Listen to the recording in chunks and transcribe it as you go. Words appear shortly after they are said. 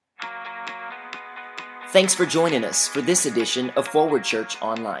Thanks for joining us for this edition of Forward Church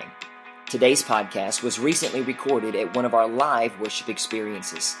Online. Today's podcast was recently recorded at one of our live worship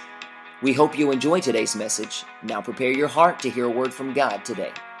experiences. We hope you enjoy today's message. Now prepare your heart to hear a word from God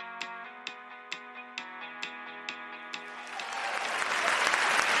today.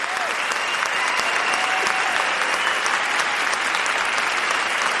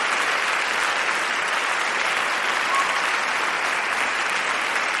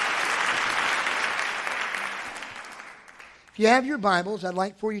 If you have your Bibles, I'd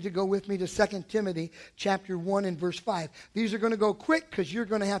like for you to go with me to 2 Timothy chapter 1 and verse 5. These are going to go quick because you're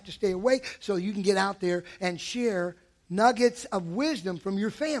going to have to stay awake so you can get out there and share nuggets of wisdom from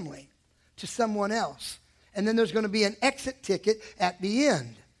your family to someone else. And then there's going to be an exit ticket at the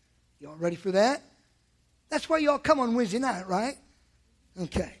end. Y'all ready for that? That's why y'all come on Wednesday night, right?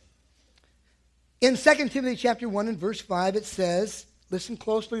 Okay. In 2 Timothy chapter 1 and verse 5, it says, listen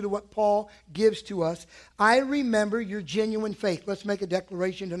closely to what Paul gives to us. I remember your genuine faith. Let's make a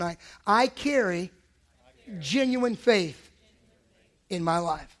declaration tonight. I carry genuine faith in my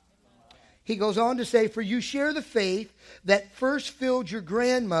life. He goes on to say, for you share the faith that first filled your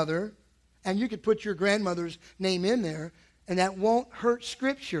grandmother, and you could put your grandmother's name in there, and that won't hurt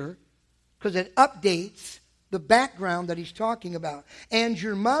Scripture because it updates the background that he's talking about. And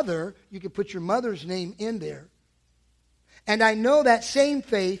your mother, you could put your mother's name in there. And I know that same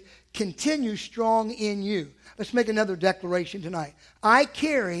faith continues strong in you. Let's make another declaration tonight. I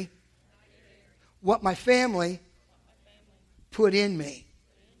carry what my family put in me.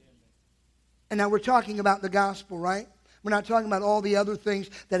 And now we're talking about the gospel, right? We're not talking about all the other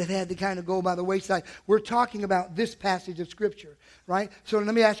things that have had to kind of go by the wayside. We're talking about this passage of Scripture, right? So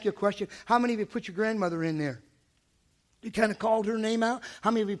let me ask you a question. How many of you put your grandmother in there? You kind of called her name out?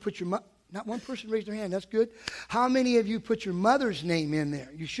 How many of you put your mother? Not one person raised their hand. That's good. How many of you put your mother's name in there?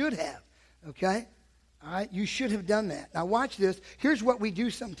 You should have. Okay? All right? You should have done that. Now watch this. Here's what we do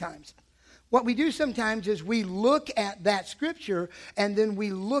sometimes. What we do sometimes is we look at that Scripture and then we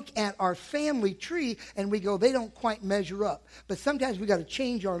look at our family tree and we go, they don't quite measure up. But sometimes we got to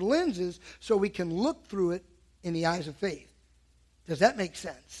change our lenses so we can look through it in the eyes of faith. Does that make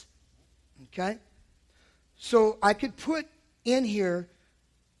sense? Okay? So I could put in here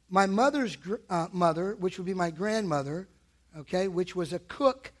my mother's mother, which would be my grandmother, okay, which was a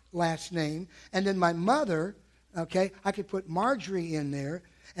Cook last name. And then my mother, okay, I could put Marjorie in there.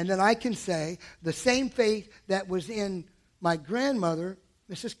 And then I can say the same faith that was in my grandmother,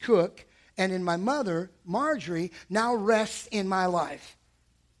 Mrs. Cook, and in my mother, Marjorie, now rests in my life.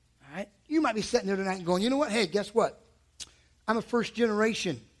 All right? You might be sitting there tonight and going, you know what? Hey, guess what? I'm a first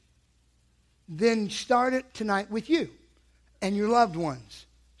generation. Then start it tonight with you and your loved ones.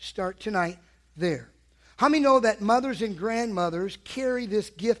 Start tonight there. How many know that mothers and grandmothers carry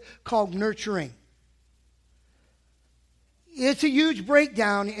this gift called nurturing? It's a huge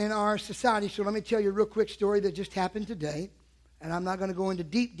breakdown in our society, so let me tell you a real quick story that just happened today, and I'm not going to go into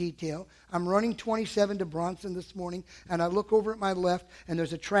deep detail. I'm running 27 to Bronson this morning, and I look over at my left, and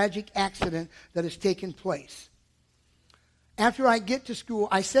there's a tragic accident that has taken place. After I get to school,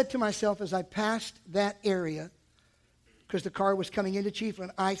 I said to myself as I passed that area, because the car was coming into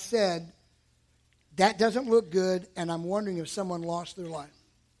Chiefland, I said, that doesn't look good, and I'm wondering if someone lost their life.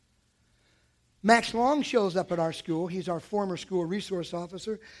 Max Long shows up at our school. He's our former school resource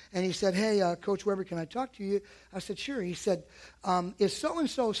officer, and he said, hey, Coach Weber, can I talk to you? I said, sure. He said, is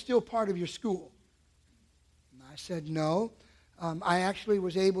so-and-so still part of your school? And I said, no. I actually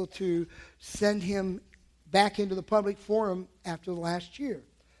was able to send him back into the public forum after the last year.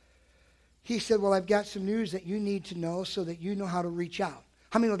 He said, well, I've got some news that you need to know so that you know how to reach out.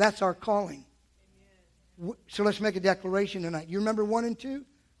 How many know that's our calling? Amen. So let's make a declaration tonight. You remember 1 and 2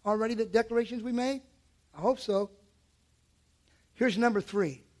 already, the declarations we made? I hope so. Here's number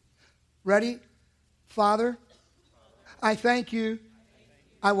 3. Ready? Father, I thank you.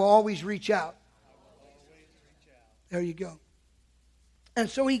 I will always reach out. There you go. And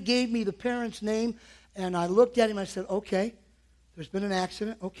so he gave me the parent's name, and I looked at him. I said, okay, there's been an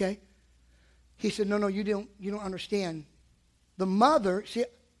accident. Okay. He said, no, you don't understand. The mother,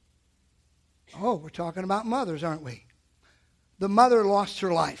 we're talking about mothers, aren't we? The mother lost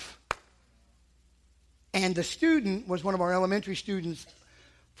her life. And the student was one of our elementary students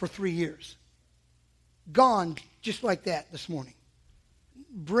for 3 years. Gone just like that this morning.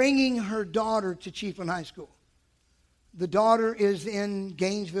 Bringing her daughter to Chiefland High School. The daughter is in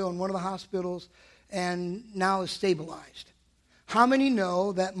Gainesville in one of the hospitals and now is stabilized. How many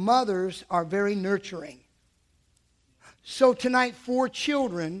know that mothers are very nurturing? So tonight, 4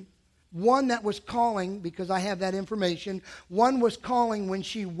 children, one that was calling, because I have that information, one was calling when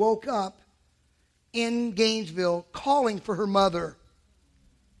she woke up in Gainesville calling for her mother.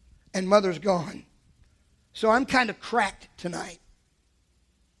 And mother's gone. So I'm kind of cracked tonight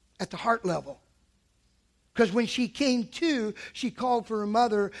at the heart level. Because when she came to, she called for her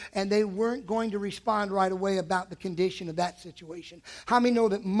mother, and they weren't going to respond right away about the condition of that situation. How many know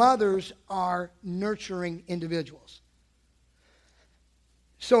that mothers are nurturing individuals?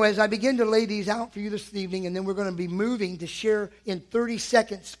 So as I begin to lay these out for you this evening, and then we're going to be moving to share in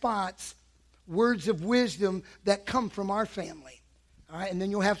 30-second spots words of wisdom that come from our family. All right, and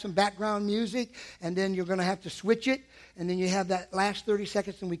then you'll have some background music, and then you're going to have to switch it, and then you have that last 30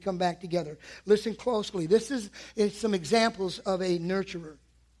 seconds, and we come back together. Listen closely. This is some examples of a nurturer.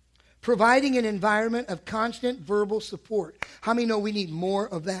 Providing an environment of constant verbal support. How many know we need more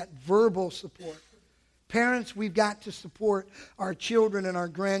of that verbal support? Parents, we've got to support our children and our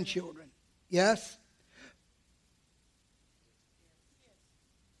grandchildren. Yes?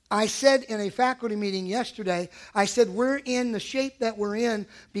 I said in a faculty meeting yesterday, I said we're in the shape that we're in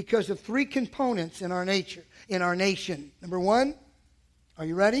because of three components in our nature, in our nation. Number one, are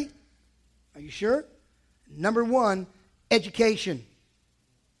you ready? Are you sure? Number one, education.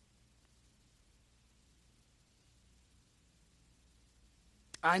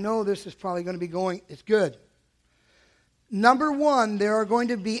 I know this is probably going to be going, it's good. Number one, there are going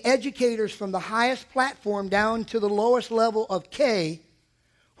to be educators from the highest platform down to the lowest level of K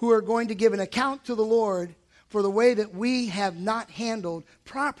who are going to give an account to the Lord for the way that we have not handled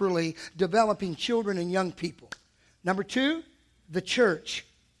properly developing children and young people. Number two, the church.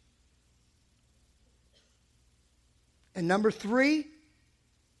 And number three,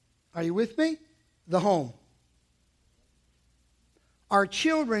 are you with me? The home. Our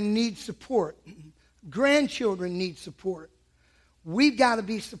children need support. Grandchildren need support. We've got to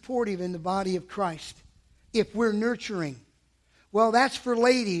be supportive in the body of Christ if we're nurturing. Well, that's for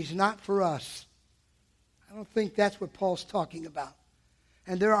ladies, not for us. I don't think that's what Paul's talking about.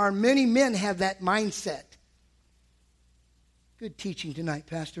 And there are many men have that mindset. Good teaching tonight,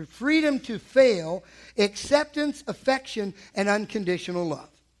 Pastor. Freedom to fail, acceptance, affection, and unconditional love.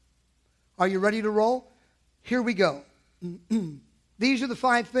 Are you ready to roll? Here we go. These are the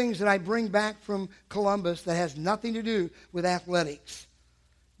 5 things that I bring back from Columbus that has nothing to do with athletics.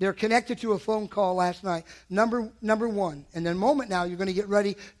 They're connected to a phone call last night. Number one. And in a moment now, you're going to get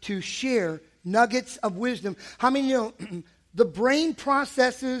ready to share nuggets of wisdom. How many know the brain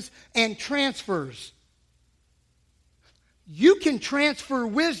processes and transfers? You can transfer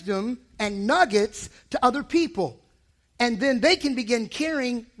wisdom and nuggets to other people. And then they can begin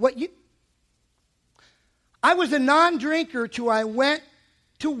carrying what you... I was a non-drinker till I went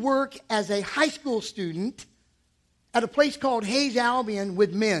to work as a high school student at a place called Hayes Albion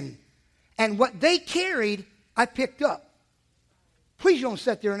with men. And what they carried, I picked up. Please don't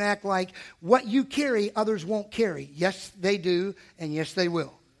sit there and act like what you carry, others won't carry. Yes, they do, and yes, they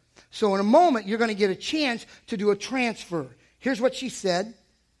will. So in a moment, you're going to get a chance to do a transfer. Here's what she said.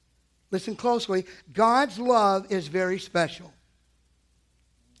 Listen closely. God's love is very special.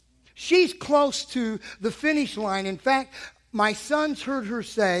 She's close to the finish line. In fact, my sons heard her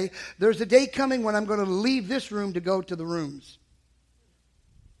say, there's a day coming when I'm going to leave this room to go to the rooms.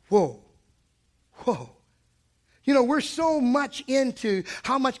 Whoa. Whoa. You know, we're so much into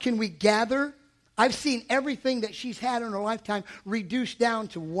how much can we gather. I've seen everything that she's had in her lifetime reduced down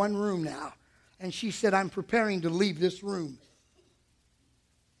to one room now. And she said, I'm preparing to leave this room.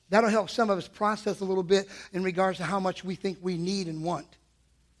 That'll help some of us process a little bit in regards to how much we think we need and want.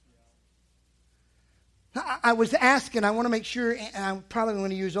 I was asked, and I want to make sure, and I'm probably going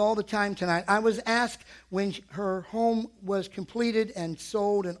to use all the time tonight. I was asked when her home was completed and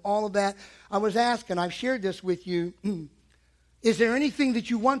sold and all of that. I was asked, and I've shared this with you, is there anything that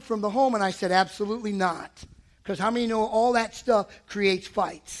you want from the home? And I said, absolutely not. Because how many know all that stuff creates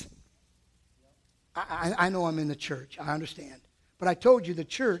fights? I know I'm in the church. I understand. But I told you the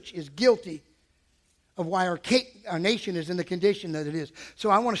church is guilty of why our nation is in the condition that it is. So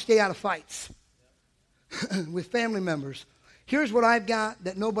I want to stay out of fights with family members. Here's what I've got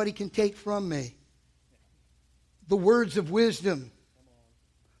that nobody can take from me. The words of wisdom.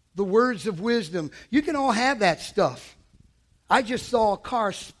 The words of wisdom. You can all have that stuff. I just saw a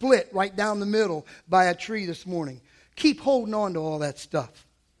car split right down the middle by a tree this morning. Keep holding on to all that stuff.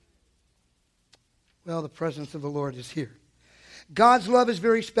 Well, the presence of the Lord is here. God's love is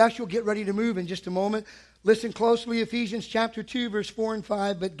very special. Get ready to move in just a moment. Listen closely, Ephesians chapter 2, verse 4 and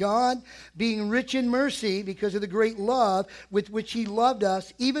 5. But God, being rich in mercy, because of the great love with which he loved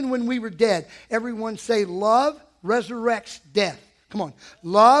us, even when we were dead. Everyone say, love resurrects death. Come on.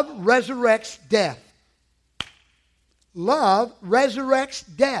 Love resurrects death. Love resurrects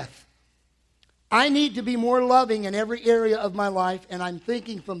death. I need to be more loving in every area of my life, and I'm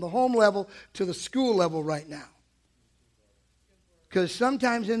thinking from the home level to the school level right now. Because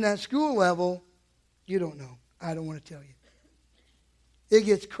sometimes in that school level, you don't know. I don't want to tell you. It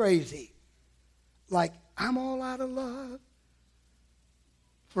gets crazy. Like, I'm all out of love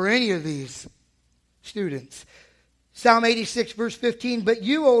for any of these students. Psalm 86, verse 15, but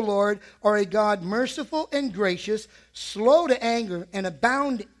you, O Lord, are a God merciful and gracious, slow to anger, and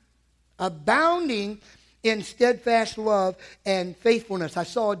abounding in steadfast love and faithfulness. I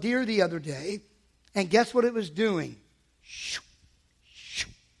saw a deer the other day, and guess what it was doing?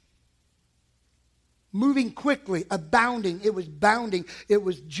 Moving quickly, abounding. It was bounding. It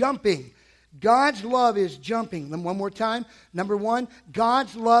was jumping. God's love is jumping. One more time. Number one,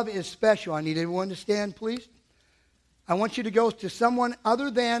 God's love is special. I need everyone to stand, please. I want you to go to someone other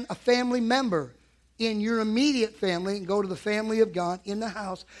than a family member in your immediate family and go to the family of God in the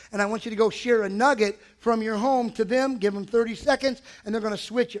house. And I want you to go share a nugget from your home to them. Give them 30 seconds, and they're going to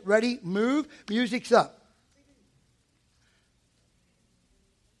switch it. Ready? Move. Music's up.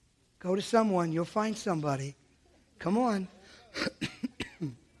 Go to someone. You'll find somebody. Come on.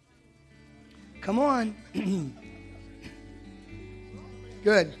 Come on.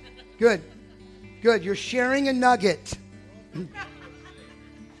 Good. Good. Good. You're sharing a nugget.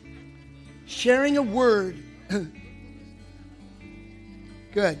 Sharing a word.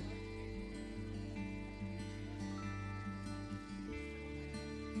 Good.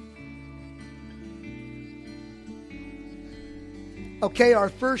 Okay, our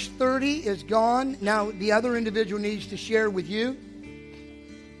first 30 is gone. Now the other individual needs to share with you.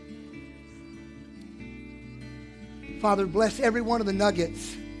 Father, bless every one of the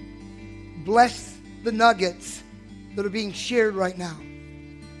nuggets. Bless the nuggets that are being shared right now.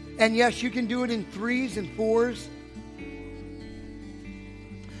 And yes, you can do it in 3s and 4s.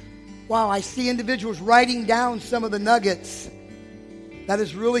 Wow, I see individuals writing down some of the nuggets. That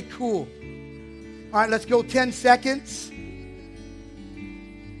is really cool. All right, let's go 10 seconds.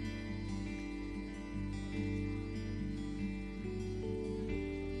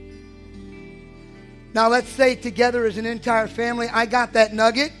 Now let's say together as an entire family, I got that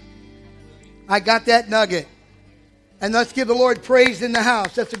nugget. I got that nugget. And let's give the Lord praise in the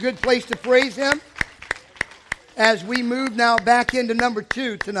house. That's a good place to praise Him as we move now back into number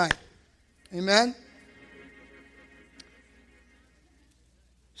 2 tonight. Amen.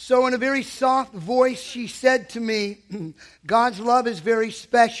 So in a very soft voice, she said to me, God's love is very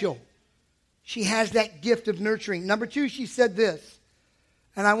special. She has that gift of nurturing. Number 2, she said this,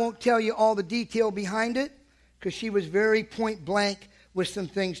 and I won't tell you all the detail behind it because she was very point blank with some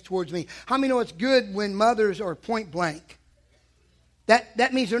things towards me. How many know it's good when mothers are point blank?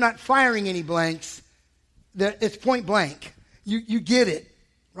 That means they're not firing any blanks. It's point blank. You get it,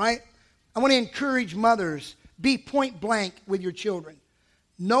 right? I want to encourage mothers, be point blank with your children.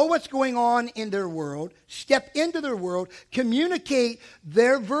 Know what's going on in their world. Step into their world. Communicate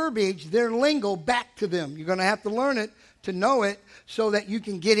their verbiage, their lingo back to them. You're going to have to learn it to know it so that you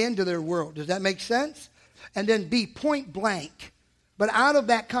can get into their world. Does that make sense? And then be point blank. But out of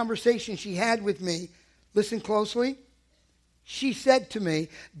that conversation she had with me, listen closely, she said to me,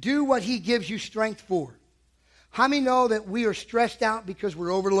 do what He gives you strength for. How many know that we are stressed out because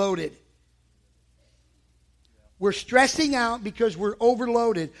we're overloaded? We're stressing out because we're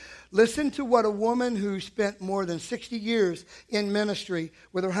overloaded. Listen to what a woman who spent more than 60 years in ministry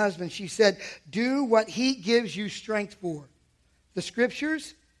with her husband, she said, do what He gives you strength for. The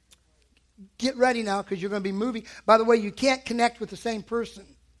scriptures, get ready now because you're going to be moving. By the way, you can't connect with the same person.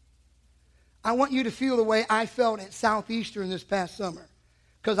 I want you to feel the way I felt at Southeastern this past summer.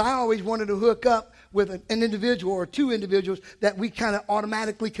 Because I always wanted to hook up with an individual or 2 individuals that we kind of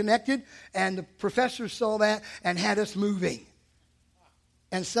automatically connected. And the professors saw that and had us moving.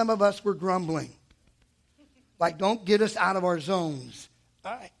 And some of us were grumbling. Like, don't get us out of our zones.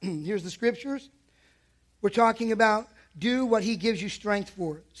 All right, here's the scriptures. We're talking about do what He gives you strength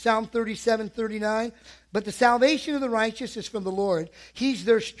for. Psalm 37:39. But the salvation of the righteous is from the Lord. He's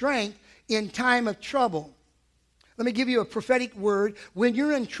their strength in time of trouble. Let me give you a prophetic word. When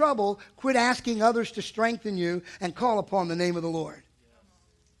you're in trouble, quit asking others to strengthen you and call upon the name of the Lord.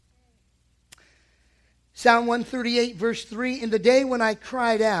 Psalm 138, verse 3. In the day when I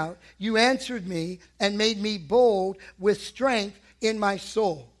cried out, you answered me and made me bold with strength in my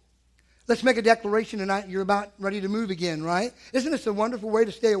soul. Let's make a declaration tonight. You're about ready to move again, right? Isn't this a wonderful way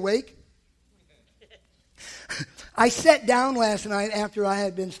to stay awake? I sat down last night after I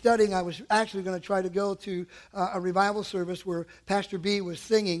had been studying. I was actually going to try to go to a revival service where Pastor B was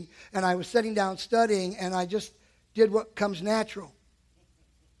singing, and I was sitting down studying, and I just did what comes natural.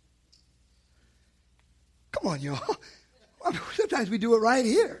 on, y'all. I mean, sometimes we do it right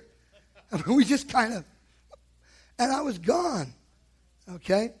here. I mean, we just kind of, and I was gone.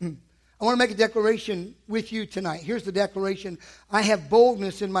 Okay? I want to make a declaration with you tonight. Here's the declaration. I have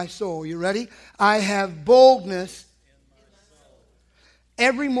boldness in my soul. You ready? I have boldness.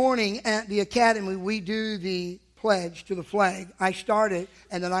 Every morning at the academy, we do the pledge to the flag. I start it,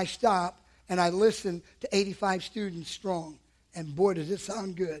 and then I stop, and I listen to 85 students strong. And boy, does it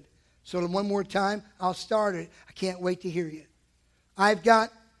sound good. So one more time, I'll start it. I can't wait to hear you. I'd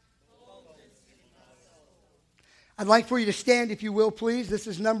like for you to stand, if you will, please. This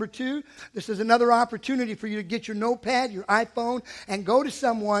is number 2. This is another opportunity for you to get your notepad, your iPhone, and go to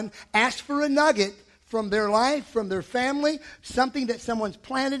someone, ask for a nugget from their life, from their family, something that someone's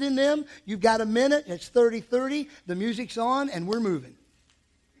planted in them. You've got a minute. It's 30:30. The music's on, and we're moving.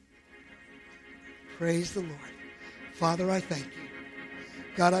 Praise the Lord. Father, I thank you.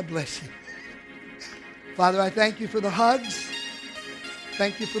 God, I bless you. Father, I thank you for the hugs.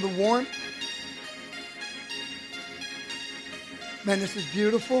 Thank you for the warmth. Man, this is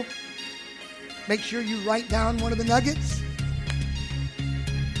beautiful. Make sure you write down one of the nuggets.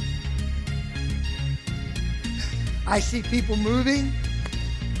 I see people moving.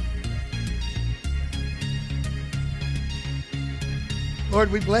 Lord,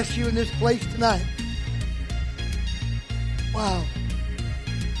 we bless you in this place tonight. Wow.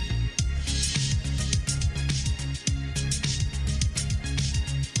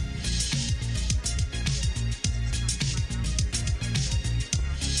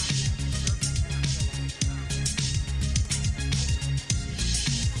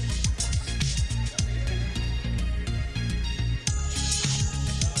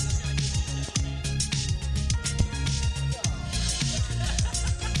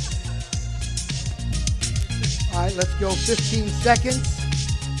 All right, let's go 15 seconds.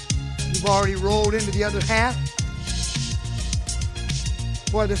 You've already rolled into the other half.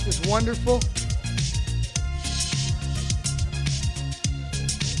 Boy, this is wonderful.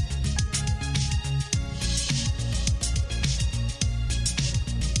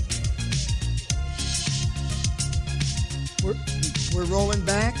 We're rolling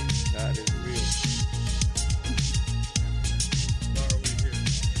back. That is real. Why are we here?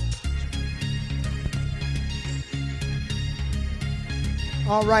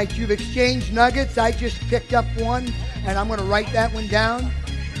 All right, you've exchanged nuggets. I just picked up one, and I'm going to write that one down.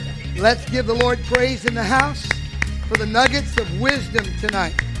 Let's give the Lord praise in the house for the nuggets of wisdom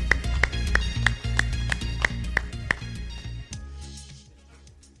tonight.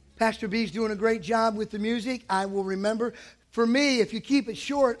 Pastor B's doing a great job with the music. I will remember. For me, if you keep it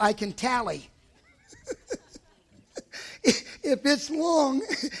short, I can tally. If it's long,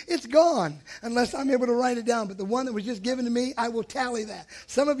 it's gone, unless I'm able to write it down. But the one that was just given to me, I will tally that.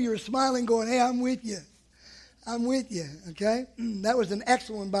 Some of you are smiling, going, hey, I'm with you. I'm with you, okay? That was an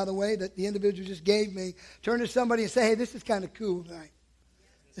excellent one, by the way, that the individual just gave me. Turn to somebody and say, hey, this is kind of cool tonight.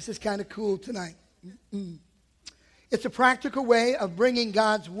 This is kind of cool tonight. It's a practical way of bringing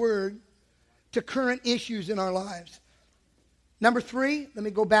God's word to current issues in our lives. Number 3, let me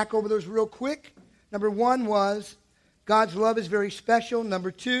go back over those real quick. Number 1 was God's love is very special.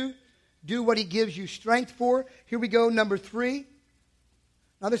 Number 2, do what he gives you strength for. Here we go, number 3.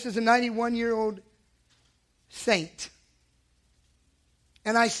 Now this is a 91-year-old saint.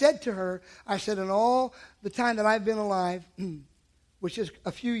 And I said to her, I said, in all the time that I've been alive, which is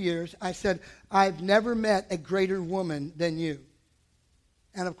a few years, I said, I've never met a greater woman than you.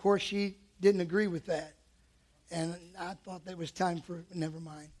 And of course, she didn't agree with that. And I thought that was time for, never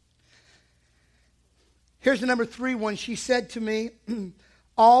mind. Here's the number 3 one. She said to me,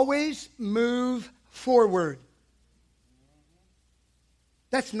 always move forward.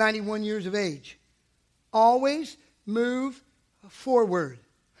 That's 91 years of age. Always move forward.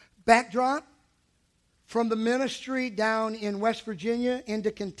 Backdrop, from the ministry down in West Virginia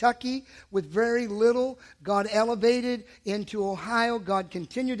into Kentucky with very little, God elevated into Ohio. God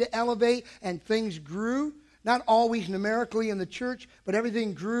continued to elevate and things grew. Not always numerically in the church, but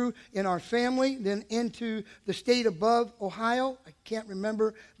everything grew in our family. Then into the state above Ohio. I can't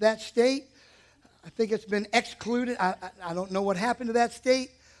remember that state. I think it's been excluded. I don't know what happened to that state.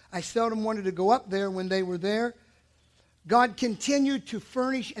 I seldom wanted to go up there when they were there. God continued to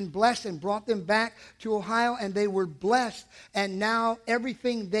furnish and bless and brought them back to Ohio, and they were blessed. And now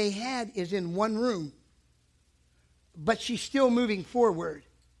everything they had is in one room. But she's still moving forward.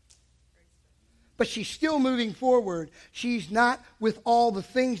 But she's still moving forward. She's not with all the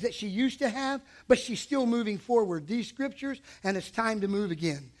things that she used to have, but she's still moving forward. These scriptures, and it's time to move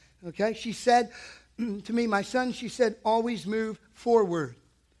again. Okay? She said to me, my son, she said, always move forward.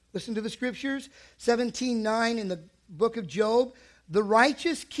 Listen to the scriptures. 17:9 in the book of Job. The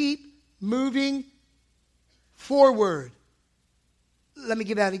righteous keep moving forward. Let me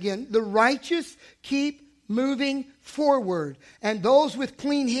give that again. The righteous keep moving forward, and those with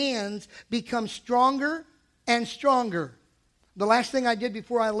clean hands become stronger and stronger. The last thing I did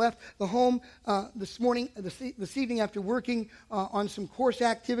before I left the home this evening after working on some course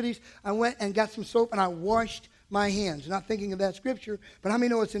activities, I went and got some soap and I washed my hands. Not thinking of that scripture, but how many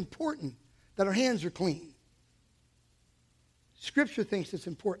know it's important that our hands are clean? Scripture thinks it's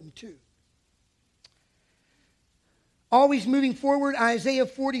important too. Always moving forward, Isaiah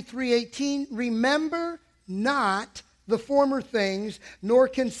 43:18. Remember not the former things, nor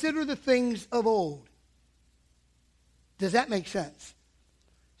consider the things of old. Does that make sense?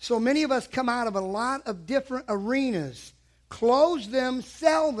 So many of us come out of a lot of different arenas, close them,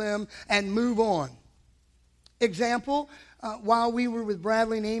 sell them, and move on. Example, while we were with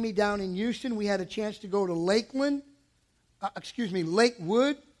Bradley and Amy down in Houston, we had a chance to go to Lakewood.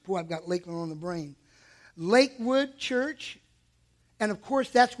 Boy, I've got Lakeland on the brain. Lakewood Church. And of course,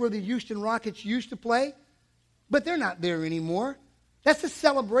 that's where the Houston Rockets used to play. But they're not there anymore. That's a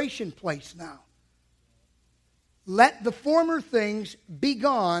celebration place now. Let the former things be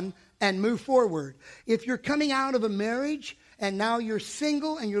gone and move forward. If you're coming out of a marriage and now you're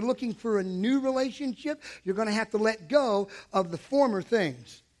single and you're looking for a new relationship, you're going to have to let go of the former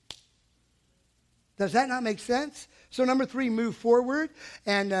things. Does that not make sense? So number 3, move forward.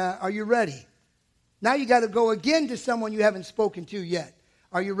 And are you ready? Now you got to go again to someone you haven't spoken to yet.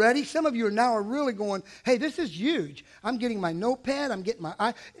 Are you ready? Some of you are really going, hey, this is huge. I'm getting my notepad. I'm getting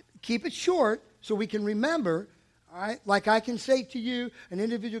my... Keep it short so we can remember. All right? Like I can say to you, an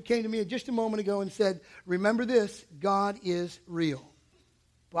individual came to me just a moment ago and said, remember this, God is real.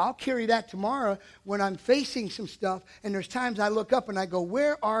 Well, I'll carry that tomorrow when I'm facing some stuff, and there's times I look up and I go,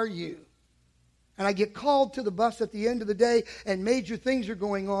 where are you? And I get called to the bus at the end of the day and major things are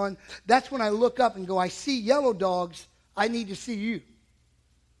going on. That's when I look up and go, I see yellow dogs. I need to see you.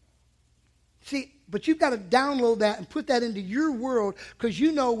 See, but you've got to download that and put that into your world because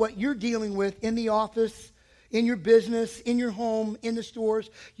you know what you're dealing with in the office, in your business, in your home, in the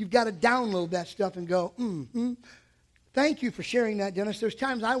stores. You've got to download that stuff and go, Thank you for sharing that, Dennis. There's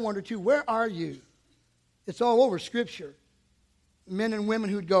times I wonder, too, where are you? It's all over Scripture. Men and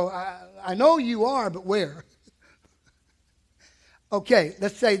women who'd go, I know you are, but where? Okay,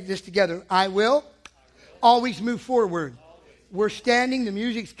 let's say this together. I will always move forward. We're standing, the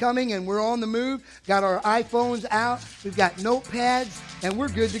music's coming, and we're on the move. Got our iPhones out. We've got notepads, and we're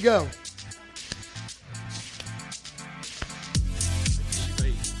good to go. You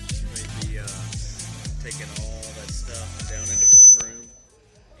may be taking all that stuff down into one room.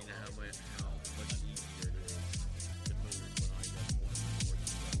 You know how much easier it is to move when I got one room where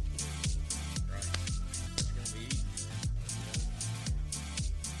you got right? It's going to be easy.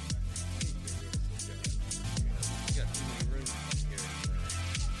 You got too many rooms to carry around.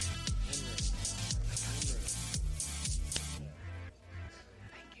 One room.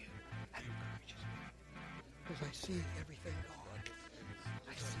 Thank you. That encourages me. Because I see everything gone.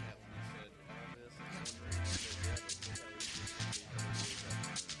 I see it.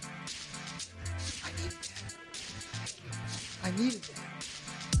 I needed that. I needed that.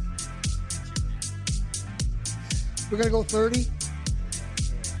 We're going to go 30.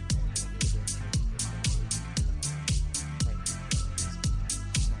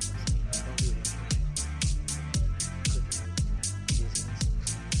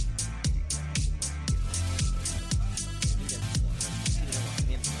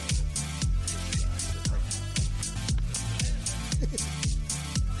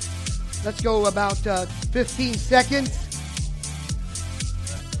 Let's go about 15 seconds.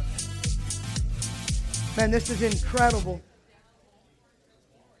 Man, this is incredible.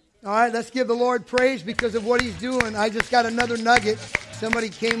 All right, let's give the Lord praise because of what He's doing. I just got another nugget. Somebody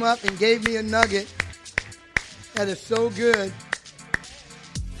came up and gave me a nugget. That is so good.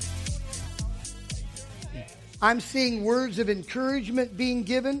 I'm seeing words of encouragement being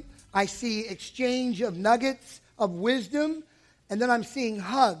given. I see exchange of nuggets of wisdom. And then I'm seeing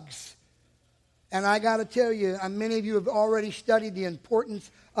hugs. And I got to tell you, many of you have already studied the importance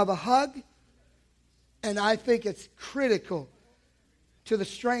of a hug. And I think it's critical to the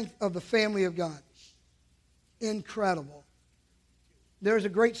strength of the family of God. Incredible. There's a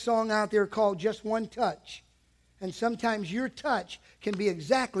great song out there called Just One Touch. And sometimes your touch can be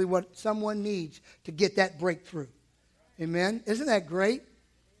exactly what someone needs to get that breakthrough. Amen? Isn't that great?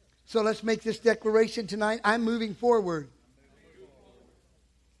 So let's make this declaration tonight. I'm moving forward.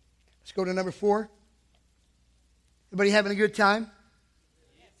 Let's go to number 4. Everybody having a good time?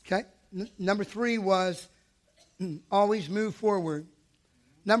 Okay? Number 3 was always move forward.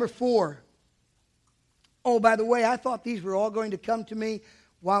 Number 4. Oh, by the way, I thought these were all going to come to me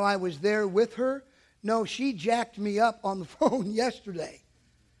while I was there with her. No, she jacked me up on the phone yesterday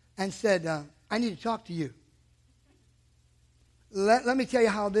and said, I need to talk to you. Let me tell you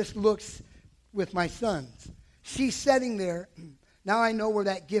how this looks with my sons. She's sitting there. Now I know where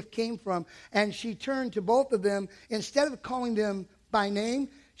that gift came from. And she turned to both of them. Instead of calling them by name,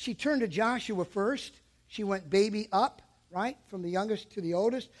 she turned to Joshua first. She went baby up, right, from the youngest to the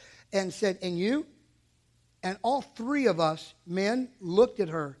oldest, and said, and you? And all 3 of us, men, looked at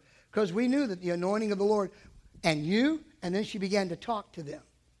her because we knew that the anointing of the Lord, and you? And then she began to talk to them.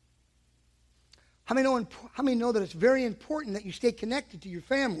 How many know that it's very important that you stay connected to your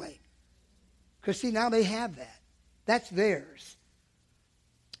family? Because, see, now they have that. That's theirs.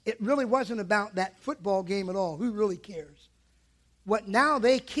 It really wasn't about that football game at all. Who really cares? What now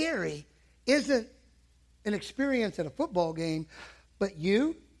they carry isn't an experience at a football game, but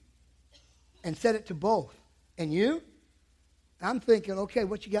you, and said it to both. And you? I'm thinking, okay,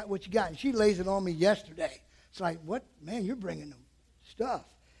 what you got? And she lays it on me yesterday. It's like, what? Man, you're bringing them stuff.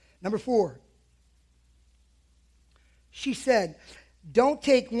 Number 4. She said, don't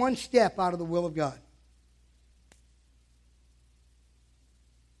take one step out of the will of God.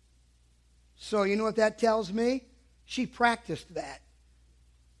 So you know what that tells me? She practiced that.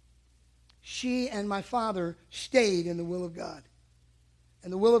 She and my father stayed in the will of God.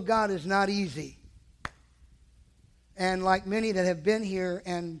 And the will of God is not easy. And like many that have been here,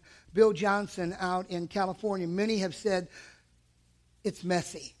 and Bill Johnson out in California, many have said, it's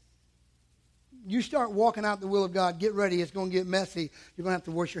messy. You start walking out the will of God, get ready, it's going to get messy. You're going to have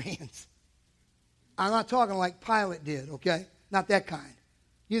to wash your hands. I'm not talking like Pilate did, okay? Not that kind.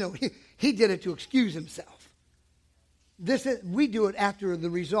 You know, he did it to excuse himself. We do it after the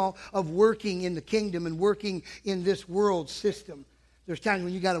result of working in the kingdom and working in this world system. There's times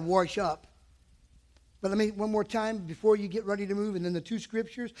when you got to wash up. But let me, one more time before you get ready to move, and then the 2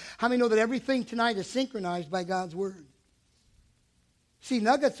 scriptures. How many know that everything tonight is synchronized by God's word? See,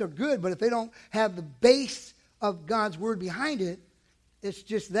 nuggets are good, but if they don't have the base of God's word behind it, it's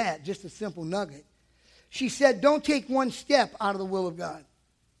just that, just a simple nugget. She said, don't take one step out of the will of God.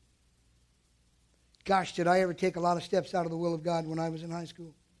 Gosh, did I ever take a lot of steps out of the will of God when I was in high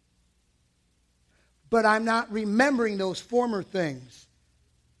school? But I'm not remembering those former things.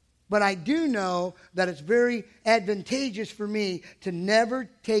 But I do know that it's very advantageous for me to never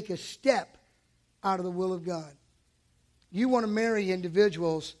take a step out of the will of God. You want to marry an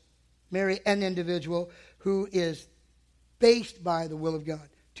individual who is based by the will of God.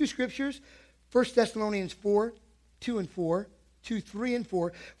 2 scriptures, 1 Thessalonians 4, 2 and 4, 2, 3 and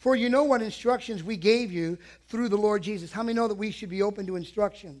 4. For you know what instructions we gave you through the Lord Jesus. How many know that we should be open to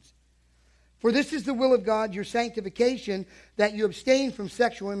instructions? For this is the will of God, your sanctification, that you abstain from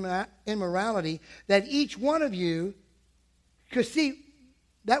sexual immorality, that each one of you, because see,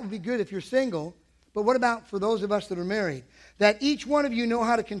 that would be good if you're single, but what about for those of us that are married? That each one of you know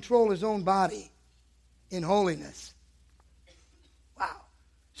how to control his own body in holiness. Wow.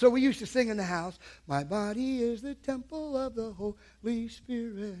 So we used to sing in the house, my body is the temple of the Holy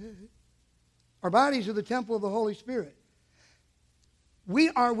Spirit. Our bodies are the temple of the Holy Spirit. We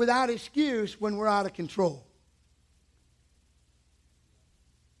are without excuse when we're out of control.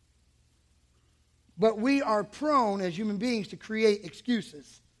 But we are prone as human beings to create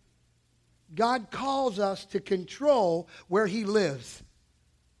excuses. God calls us to control where he lives.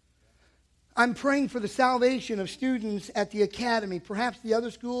 I'm praying for the salvation of students at the academy, perhaps the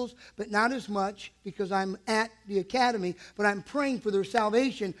other schools, but not as much because I'm at the academy, but I'm praying for their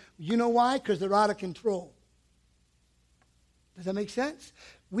salvation. You know why? Because they're out of control. Does that make sense?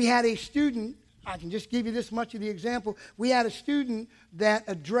 We had a student, I can just give you this much of the example. We had a student that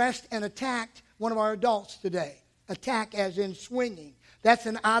addressed and attacked one of our adults today. Attack as in swinging. That's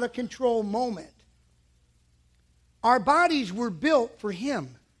an out-of-control moment. Our bodies were built for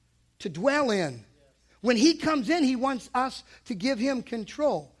him to dwell in. When he comes in, he wants us to give him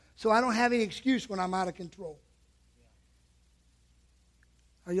control. So I don't have any excuse when I'm out of control.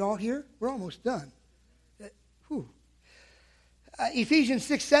 Are you all here? We're almost done. Ephesians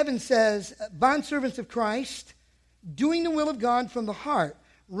 6:7 says, bondservants of Christ, doing the will of God from the heart,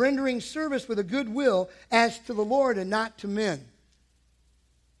 rendering service with a good will as to the Lord and not to men.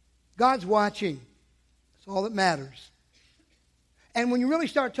 God's watching. That's all that matters. And when you really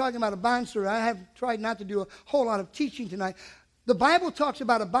start talking about a bondservant, I have tried not to do a whole lot of teaching tonight. The Bible talks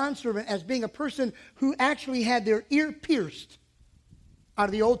about a bondservant as being a person who actually had their ear pierced out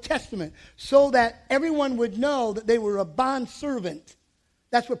of the Old Testament so that everyone would know that they were a bondservant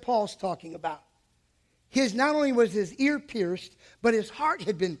That's what Paul's talking about. Not only was his ear pierced, but his heart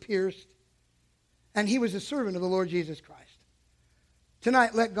had been pierced, and he was a servant of the Lord Jesus Christ.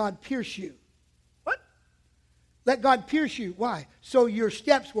 Tonight, let God pierce you. What? Let God pierce you. Why? So your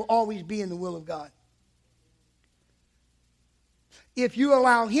steps will always be in the will of God. If you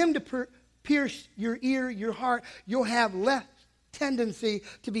allow him to pierce your ear, your heart, you'll have less tendency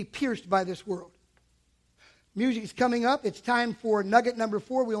to be pierced by this world. Music's coming up. It's time for nugget number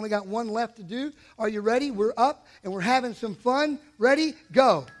 4. We only got one left to do. Are you ready? We're up and we're having some fun. Ready?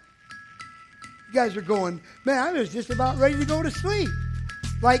 Go. You guys are going, man, I was just about ready to go to sleep.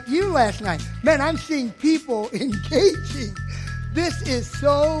 Like you last night. Man, I'm seeing people engaging. This is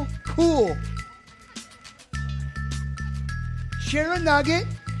so cool. Share a nugget.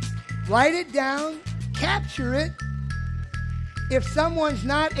 Write it down. Capture it. If someone's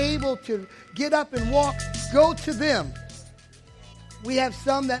not able to get up and walk, go to them. We have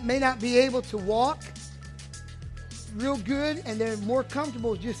some that may not be able to walk real good, and they're more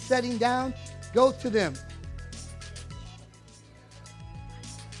comfortable just sitting down. Go to them.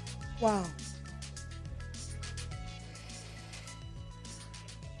 Wow.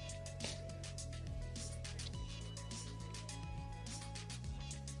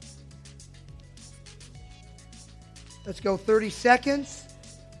 Let's go 30 seconds.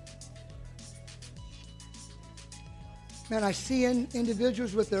 Man, I see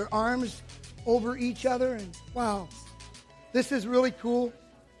individuals with their arms over each other, and wow, this is really cool.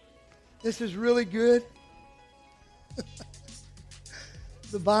 This is really good.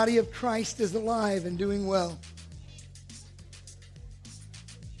 The body of Christ is alive and doing well.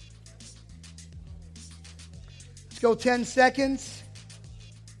 Let's go 10 seconds.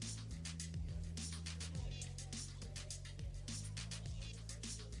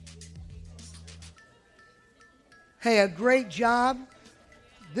 Hey, a great job.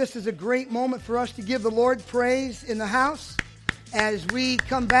 This is a great moment for us to give the Lord praise in the house as we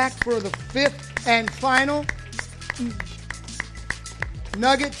come back for the 5th and final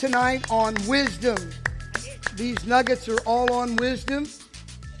nugget tonight on wisdom. These nuggets are all on wisdom.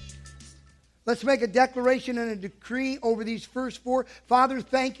 Let's make a declaration and a decree over these first 4. Father,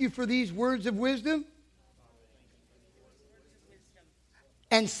 thank you for these words of wisdom.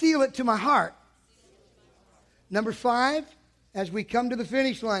 And seal it to my heart. Number 5, as we come to the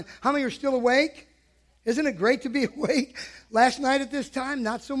finish line. How many are still awake? Isn't it great to be awake? Last night at this time,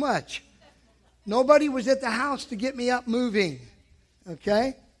 not so much. Nobody was at the house to get me up moving.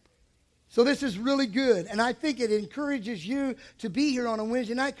 Okay? So this is really good. And I think it encourages you to be here on a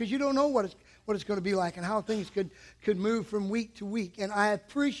Wednesday night because you don't know what it's going to be like and how things could move from week to week. And I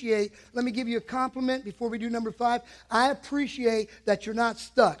appreciate, let me give you a compliment before we do number 5. I appreciate that you're not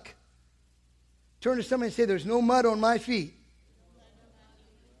stuck. Turn to somebody and say, there's no mud on my feet.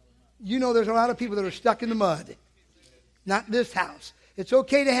 You know there's a lot of people that are stuck in the mud. Not this house. It's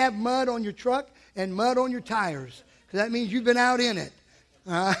okay to have mud on your truck and mud on your tires, because that means you've been out in it.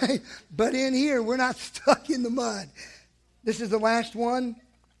 All right? But in here, we're not stuck in the mud. This is the last one.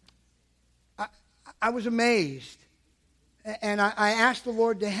 I was amazed. And I asked the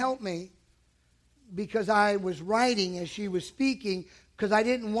Lord to help me because I was writing as she was speaking, because I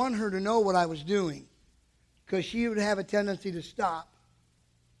didn't want her to know what I was doing, because she would have a tendency to stop.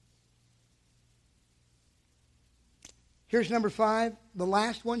 Here's number 5, the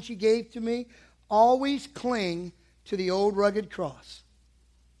last one she gave to me. Always cling to the old rugged cross.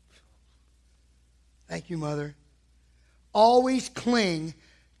 Thank you, Mother. Always cling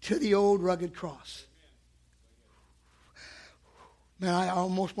to the old rugged cross. Man, I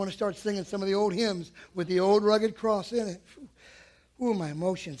almost want to start singing some of the old hymns with the old rugged cross in it. Ooh, my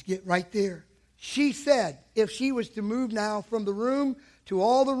emotions get right there. She said, if she was to move now from the room to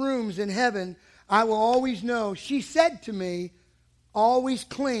all the rooms in heaven, I will always know. She said to me, always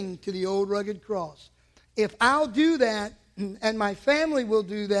cling to the old rugged cross. If I'll do that, and my family will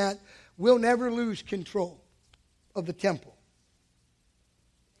do that, we'll never lose control of the temple.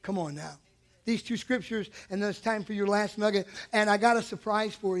 Come on now. These 2 scriptures, and then it's time for your last nugget. And I got a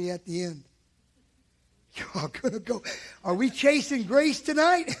surprise for you at the end. You're going to go, are we chasing grace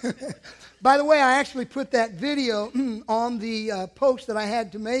tonight? By the way, I actually put that video on the post that I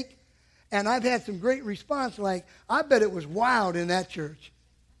had to make, and I've had some great response, like, I bet it was wild in that church.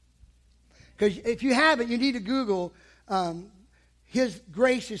 Because if you haven't, you need to Google, His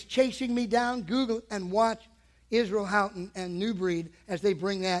Grace is Chasing Me Down. Google it and watch Israel Houghton and New Breed as they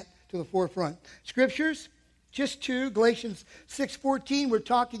bring that to the forefront. Scriptures, just 2, Galatians 6:14, we're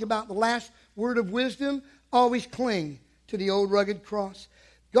talking about the last word of wisdom. Always cling to the old rugged cross.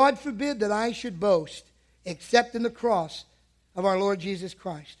 God forbid that I should boast except in the cross of our Lord Jesus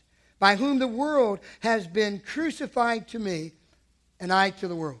Christ, by whom the world has been crucified to me and I to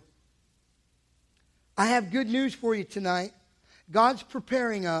the world. I have good news for you tonight. God's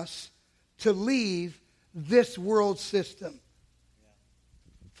preparing us to leave this world system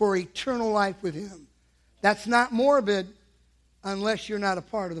for eternal life with Him. That's not morbid unless you're not a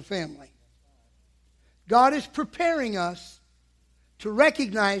part of the family. God is preparing us to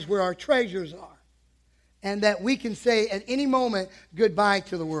recognize where our treasures are and that we can say at any moment goodbye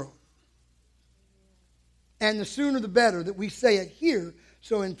to the world. And the sooner the better that we say it here,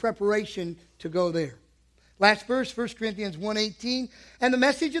 so in preparation to go there. Last verse, 1 Corinthians 1:18. And the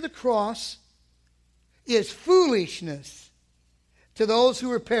message of the cross is foolishness to those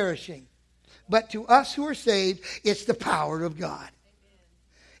who are perishing. But to us who are saved, it's the power of God.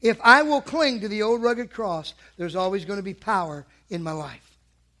 If I will cling to the old rugged cross, there's always going to be power in my life.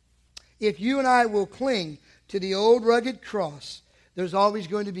 If you and I will cling to the old rugged cross, there's always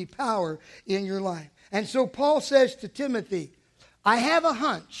going to be power in your life. And so Paul says to Timothy, I have a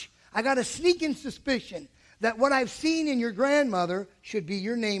hunch, I got a sneaking suspicion that what I've seen in your grandmother, should be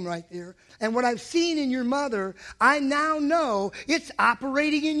your name right there, and what I've seen in your mother, I now know it's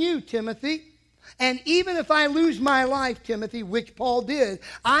operating in you, Timothy. And even if I lose my life, Timothy, which Paul did,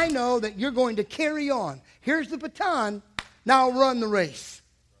 I know that you're going to carry on. Here's the baton, now run the race.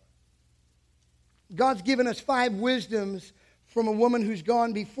 God's given us 5 wisdoms from a woman who's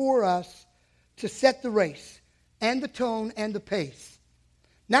gone before us to set the race and the tone and the pace.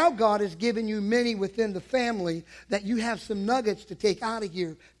 Now God has given you many within the family that you have some nuggets to take out of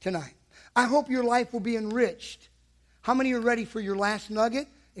here tonight. I hope your life will be enriched. How many are ready for your last nugget?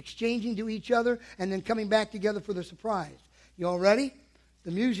 Exchanging to each other and then coming back together for the surprise. You all ready?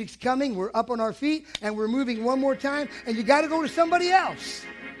 The music's coming. We're up on our feet and we're moving one more time. And you got to go to somebody else.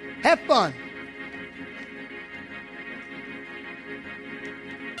 Have fun.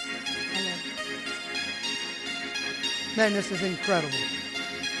 Man, this is incredible.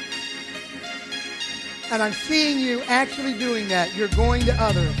 And I'm seeing you actually doing that. You're going to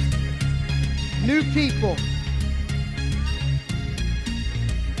others. New people.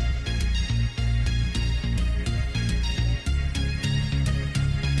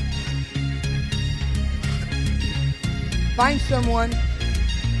 Find someone.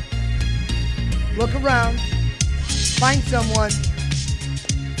 Look around. Find someone.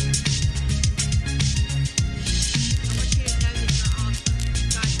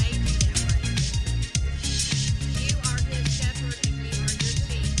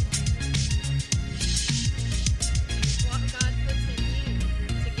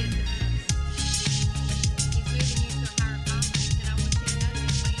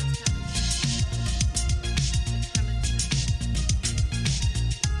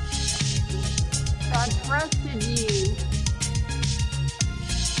 Trusted you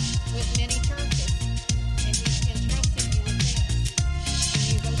with many churches, and He's entrusted you with this, and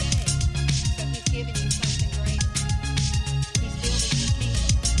you've obeyed. So He's given you something greater. He's building your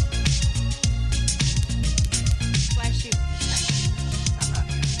kingdom. Bless you.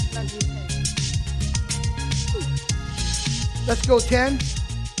 Love you too. Let's go 10.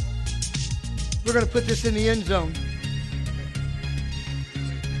 We're going to put this in the end zone.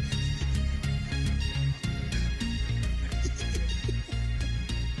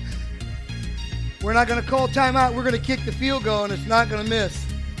 We're not going to call timeout. We're going to kick the field goal, and it's not going to miss.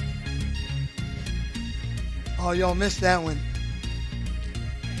 Oh, y'all missed that one.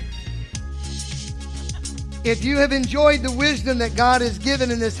 If you have enjoyed the wisdom that God has given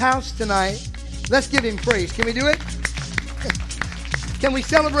in this house tonight, let's give Him praise. Can we do it? Can we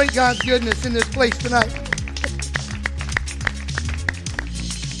celebrate God's goodness in this place tonight?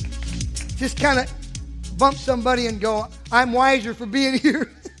 Just kind of bump somebody and go, I'm wiser for being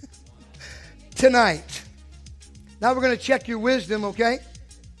here tonight. Now we're going to check your wisdom, okay?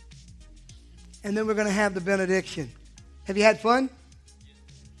 And then we're going to have the benediction. Have you had fun?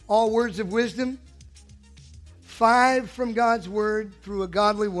 All words of wisdom. 5 from God's word through a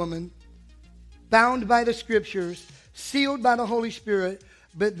godly woman, bound by the scriptures, sealed by the Holy Spirit,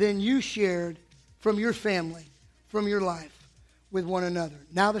 but then you shared from your family, from your life with one another.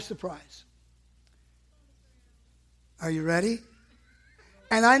 Now the surprise. Are you ready?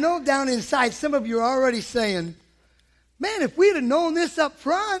 And I know down inside some of you are already saying, man, if we'd have known this up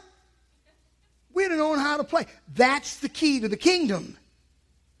front, we'd have known how to play. That's the key to the kingdom.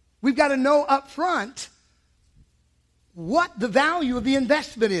 We've got to know up front what the value of the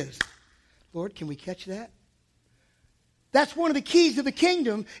investment is. Lord, can we catch that? That's one of the keys to the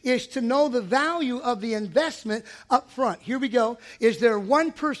kingdom, is to know the value of the investment up front. Here we go. Is there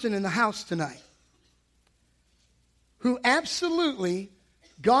one person in the house tonight who absolutely,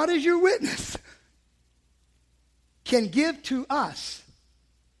 God is your witness, can give to us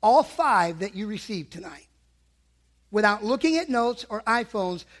all 5 that you received tonight. Without looking at notes or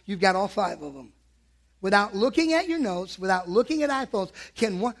iPhones, you've got all 5 of them. Without looking at your notes, without looking at iPhones,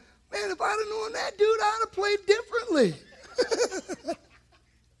 can one, man, if I'd have known that dude, I'd have played differently.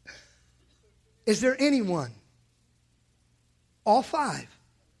 Is there anyone? All 5.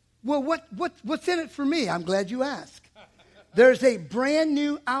 Well, what's in it for me? I'm glad you asked. There's a brand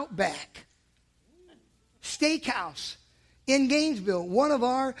new Outback Steakhouse in Gainesville. One of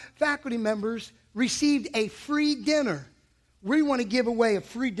our faculty members received a free dinner. We want to give away a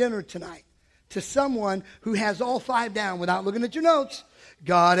free dinner tonight to someone who has all 5 down without looking at your notes.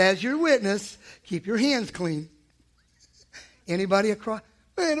 God as your witness. Keep your hands clean. Anybody across?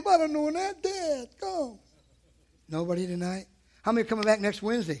 Man, if I'd have known that, Dad, go. Nobody tonight? How many are coming back next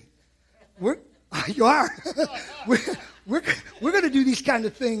Wednesday? You are. we're going to do these kind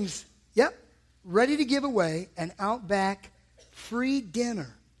of things. Yep. Ready to give away an Outback free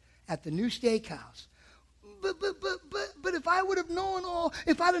dinner at the new steakhouse. But if I would have known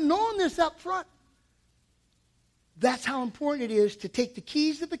if I'd have known this up front, that's how important it is to take the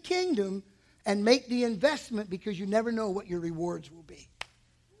keys of the kingdom and make the investment, because you never know what your rewards will be.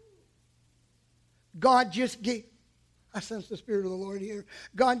 God just gave, I sense the Spirit of the Lord here.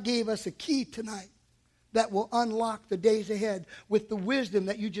 God gave us a key tonight that will unlock the days ahead with the wisdom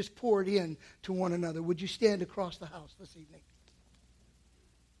that you just poured in to one another. Would you stand across the house this evening?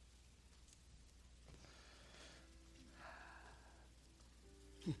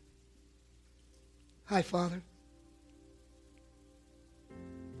 Hi, Father.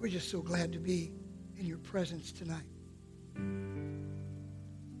 We're just so glad to be in your presence tonight.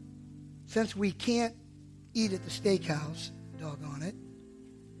 Since we can't eat at the steakhouse, doggone it,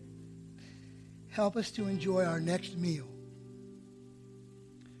 help us to enjoy our next meal.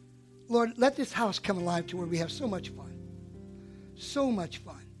 Lord, let this house come alive to where we have so much fun. So much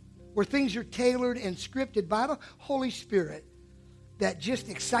fun. Where things are tailored and scripted by the Holy Spirit that just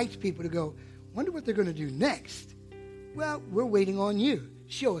excites people to go, wonder what they're going to do next. Well, we're waiting on you.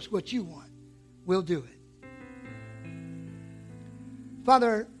 Show us what you want. We'll do it.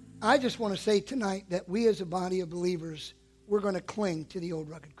 Father, I just want to say tonight that we as a body of believers, we're going to cling to the old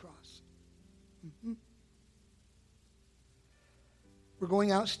rugged cross. Mm-hmm. We're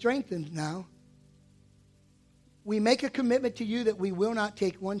going out strengthened now. We make a commitment to you that we will not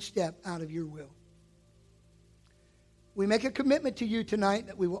take one step out of your will. We make a commitment to you tonight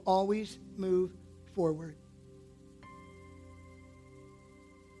that we will always move forward.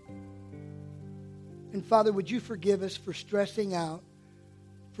 And Father, would you forgive us for stressing out,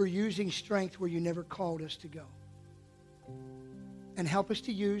 for using strength where you never called us to go. And help us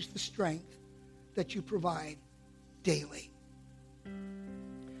to use the strength that you provide daily.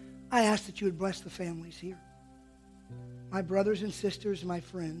 I ask that you would bless the families here. My brothers and sisters, my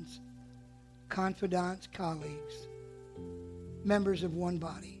friends, confidants, colleagues, members of one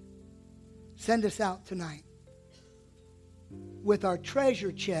body. Send us out tonight with our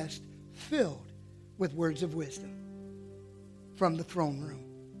treasure chest filled with words of wisdom from the throne room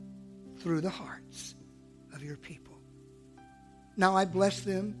through the hearts of your people. Now I bless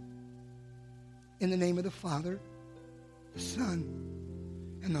them in the name of the Father, the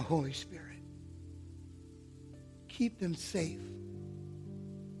Son, and the Holy Spirit. Keep them safe.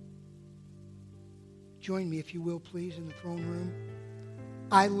 Join me, if you will, please, in the throne room.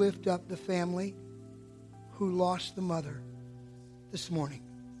 I lift up the family who lost the mother this morning.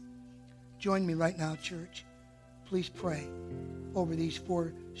 Join me right now, church. Please pray over these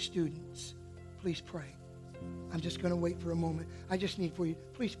 4 students. Please pray. I'm just going to wait for a moment. I just need for you.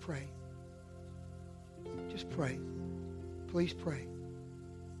 Please pray. Just pray. Please pray.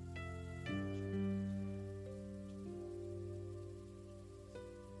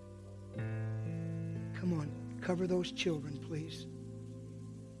 Come on. Cover those children, please.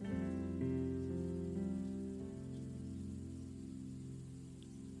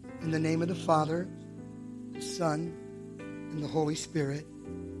 In the name of the Father, the Son, and the Holy Spirit.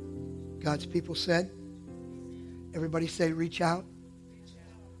 God's people said, everybody say, reach out.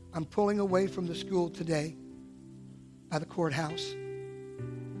 I'm pulling away from the school today by the courthouse.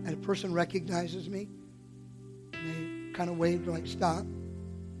 And a person recognizes me. And they kind of waved like, stop.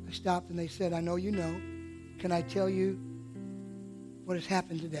 I stopped and they said, I know you know. Can I tell you what has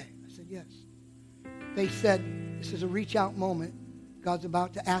happened today? I said, yes. They said, this is a reach out moment. God's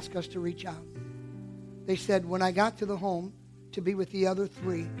about to ask us to reach out. They said, when I got to the home to be with the other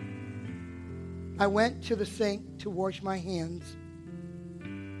 3, I went to the sink to wash my hands,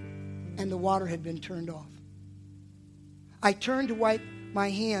 and the water had been turned off. I turned to wipe my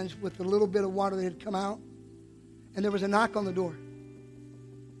hands with the little bit of water that had come out, and there was a knock on the door.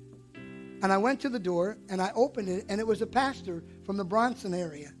 And I went to the door, and I opened it, and it was a pastor from the Bronson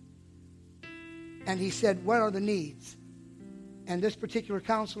area. And he said, what are the needs? And this particular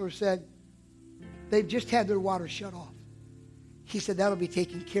counselor said, they've just had their water shut off. He said, that'll be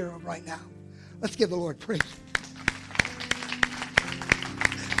taken care of right now. Let's give the Lord praise.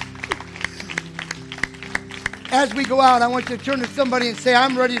 As we go out, I want you to turn to somebody and say,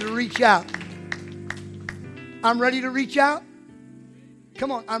 I'm ready to reach out. I'm ready to reach out.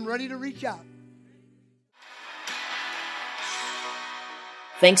 Come on, I'm ready to reach out.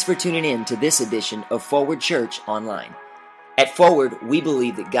 Thanks for tuning in to this edition of Forward Church Online. At Forward, we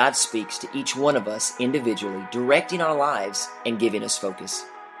believe that God speaks to each one of us individually, directing our lives and giving us focus.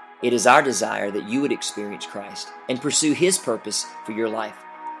 It is our desire that you would experience Christ and pursue His purpose for your life.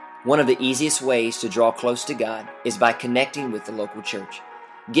 One of the easiest ways to draw close to God is by connecting with the local church.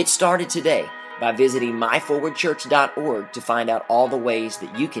 Get started today by visiting myforwardchurch.org to find out all the ways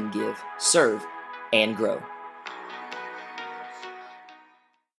that you can give, serve, and grow.